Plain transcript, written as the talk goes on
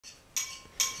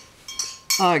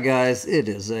Hi guys, it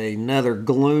is another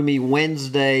gloomy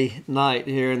Wednesday night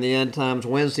here in the end times.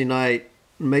 Wednesday night,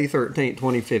 May 13th,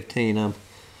 2015. I'm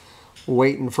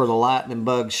waiting for the Lightning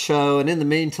Bug show. And in the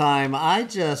meantime, I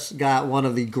just got one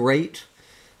of the great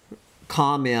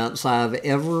comments I've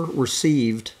ever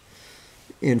received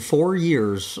in 4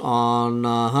 years on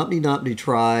Humpty Dumpty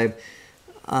Tribe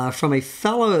from a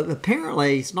fellow.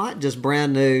 Apparently, he's not just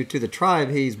brand new to the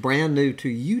tribe, he's brand new to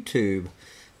YouTube.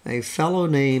 A fellow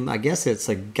named, I guess it's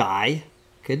a guy,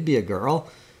 could be a girl,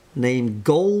 named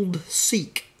Gold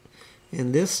Seek.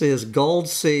 And this is Gold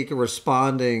Seek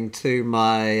responding to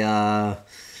my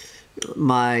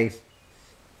my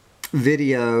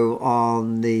video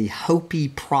on the Hopi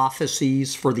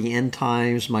prophecies for the end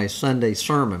times, my Sunday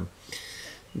sermon.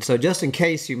 And so just in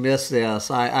case you missed this,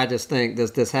 I just think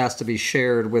this has to be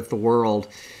shared with the world.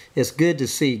 It's good to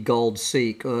see Gold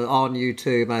Seek on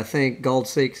YouTube. I think Gold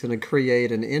Seek's going to create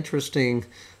an interesting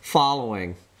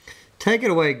following. Take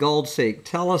it away, Gold Seek.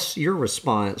 Tell us your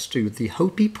response to the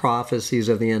Hopi prophecies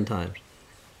of the end times.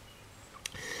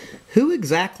 Who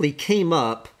exactly came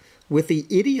up with the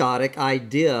idiotic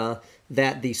idea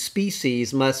that the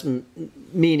species must,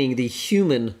 meaning the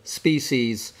human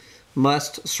species,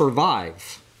 must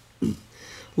survive?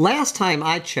 Last time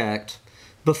I checked,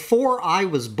 before I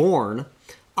was born,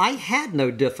 I had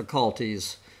no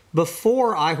difficulties.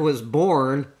 Before I was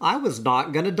born, I was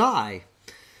not going to die.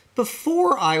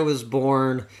 Before I was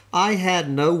born, I had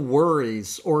no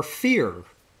worries or fear.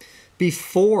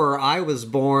 Before I was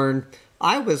born,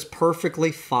 I was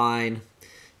perfectly fine.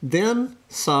 Then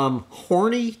some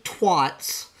horny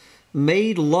twats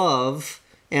made love,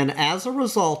 and as a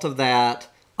result of that,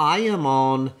 I am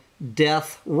on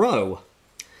death row.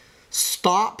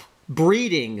 Stop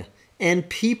breeding, and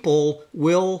people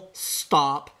will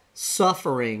stop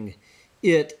suffering.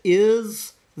 It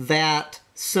is that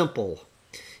simple.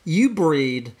 You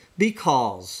breed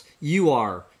because you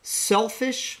are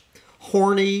selfish,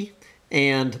 horny,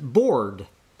 and bored.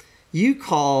 You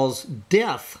cause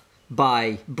death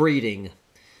by breeding.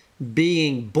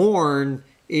 Being born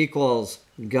equals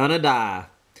gonna die.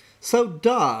 So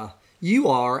duh, you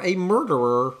are a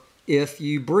murderer if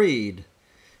you breed.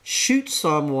 Shoot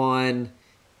someone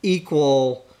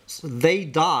equals they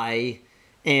die,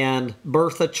 and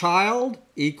birth a child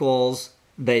equals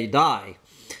they die.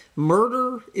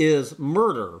 Murder is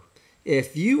murder.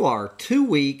 If you are too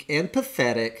weak and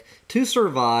pathetic to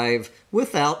survive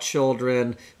without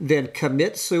children, then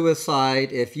commit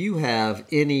suicide if you have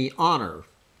any honor.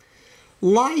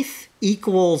 Life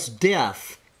equals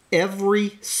death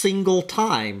every single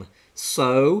time,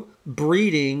 so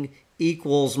breeding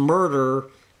equals murder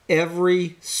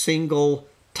every single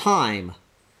time.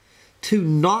 To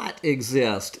not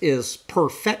exist is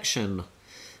perfection.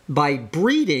 By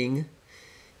breeding,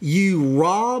 you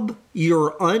rob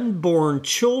your unborn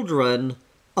children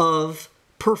of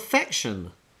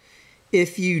perfection.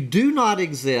 If you do not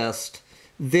exist,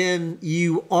 then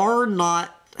you are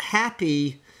not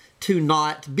happy to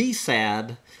not be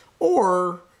sad,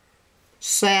 or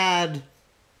sad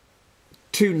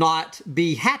to not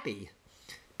be happy.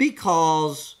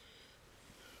 Because,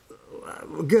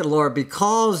 good Lord,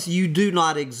 because you do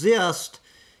not exist,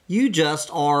 you just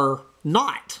are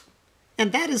not.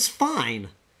 And that is fine.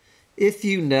 If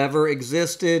you never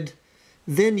existed,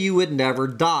 then you would never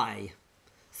die.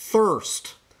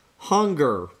 Thirst,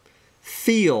 hunger,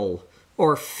 feel,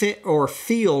 or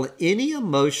feel any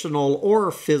emotional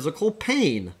or physical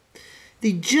pain.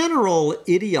 The general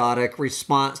idiotic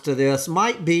response to this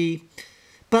might be,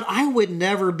 but I would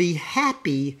never be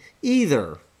happy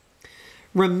either.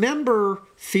 Remember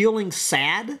feeling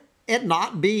sad at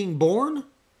not being born?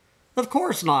 Of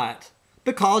course not,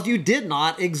 because you did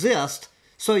not exist,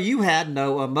 so you had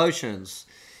no emotions.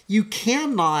 You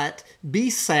cannot be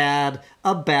sad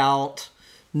about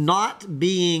not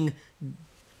being...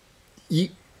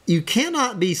 You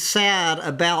cannot be sad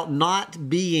about not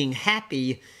being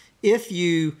happy if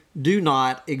you do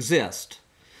not exist.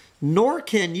 Nor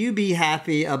can you be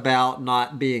happy about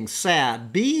not being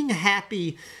sad. Being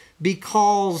happy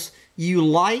because you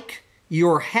like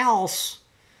your house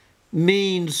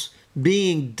means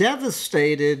being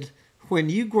devastated when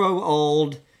you grow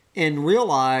old and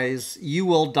realize you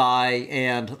will die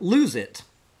and lose it.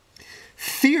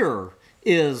 Fear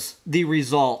is the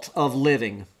result of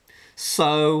living.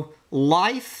 So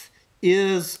life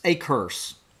is a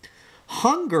curse.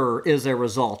 Hunger is a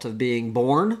result of being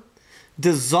born.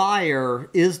 Desire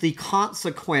is the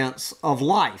consequence of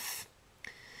life.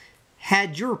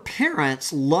 Had your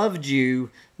parents loved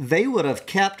you, they would have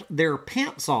kept their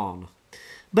pants on.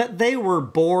 But they were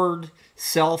bored,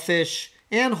 selfish,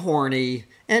 and horny,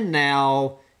 and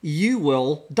now you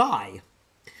will die.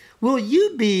 Will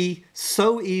you be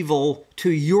so evil to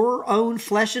your own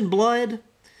flesh and blood?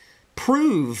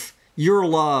 Prove your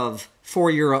love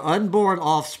for your unborn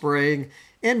offspring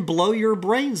and blow your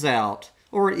brains out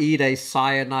or eat a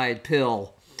cyanide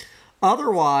pill.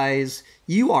 Otherwise,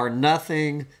 you are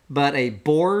nothing but a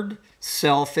bored,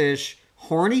 selfish,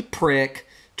 horny prick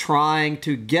trying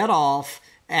to get off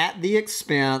at the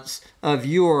expense of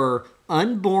your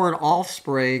unborn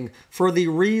offspring for the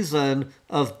reason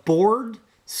of bored,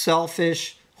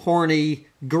 selfish, horny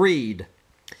greed.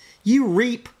 You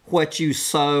reap what you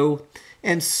sow,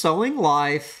 and sowing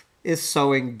life is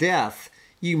sowing death,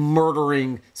 you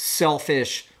murdering,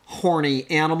 selfish, horny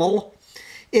animal.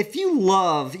 If you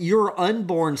love your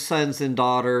unborn sons and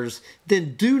daughters,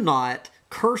 then do not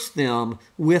curse them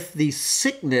with the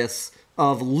sickness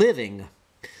of living.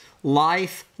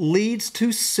 Life leads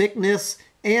to sickness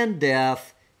and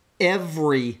death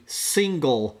every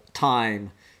single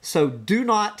time. So do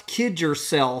not kid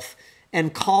yourself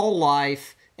and call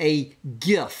life a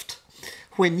gift.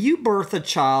 When you birth a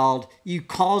child, you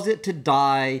cause it to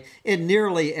die, and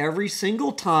nearly every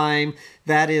single time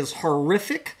that is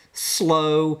horrific,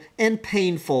 slow, and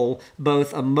painful,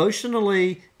 both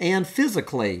emotionally and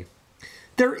physically.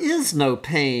 There is no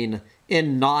pain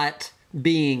in not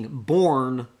being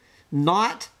born.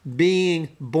 Not being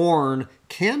born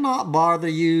cannot bother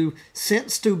you,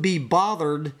 since to be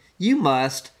bothered, you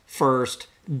must first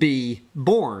be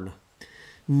born.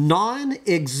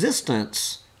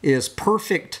 Non-existence is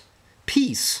perfect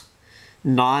peace.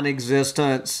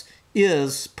 Non-existence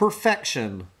is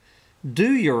perfection.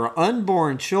 Do your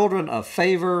unborn children a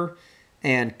favor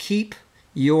and keep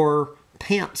your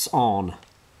pants on.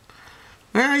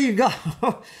 There you go.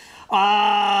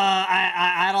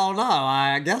 I don't know.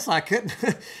 I guess I couldn't.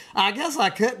 I guess I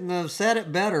couldn't have said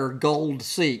it better. Gold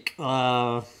Seek.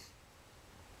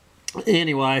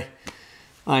 Anyway,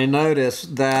 I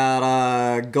noticed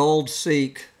that Gold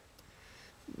Seek,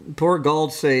 poor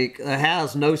Gold Seek,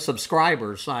 has no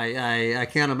subscribers. I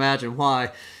can't imagine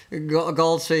why.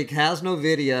 Gold Seek has no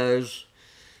videos.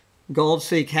 Gold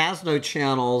Seek has no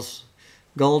channels.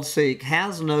 Gold Seek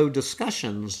has no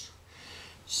discussions.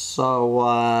 So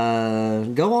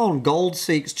go on Gold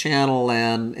Seek's channel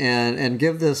and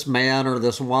give this man or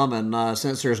this woman,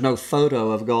 since there's no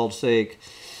photo of Gold Seek,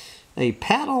 a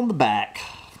pat on the back.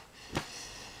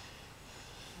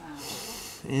 Wow.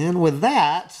 And with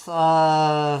that,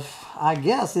 I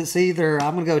guess it's either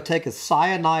I'm going to go take a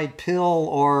cyanide pill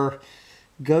or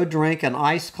go drink an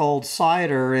ice cold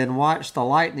cider and watch the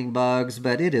lightning bugs,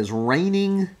 but it is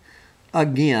raining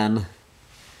again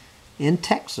in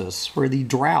Texas, where the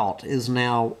drought is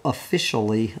now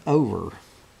officially over,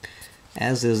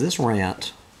 as is this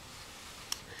rant.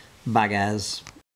 Bye, guys.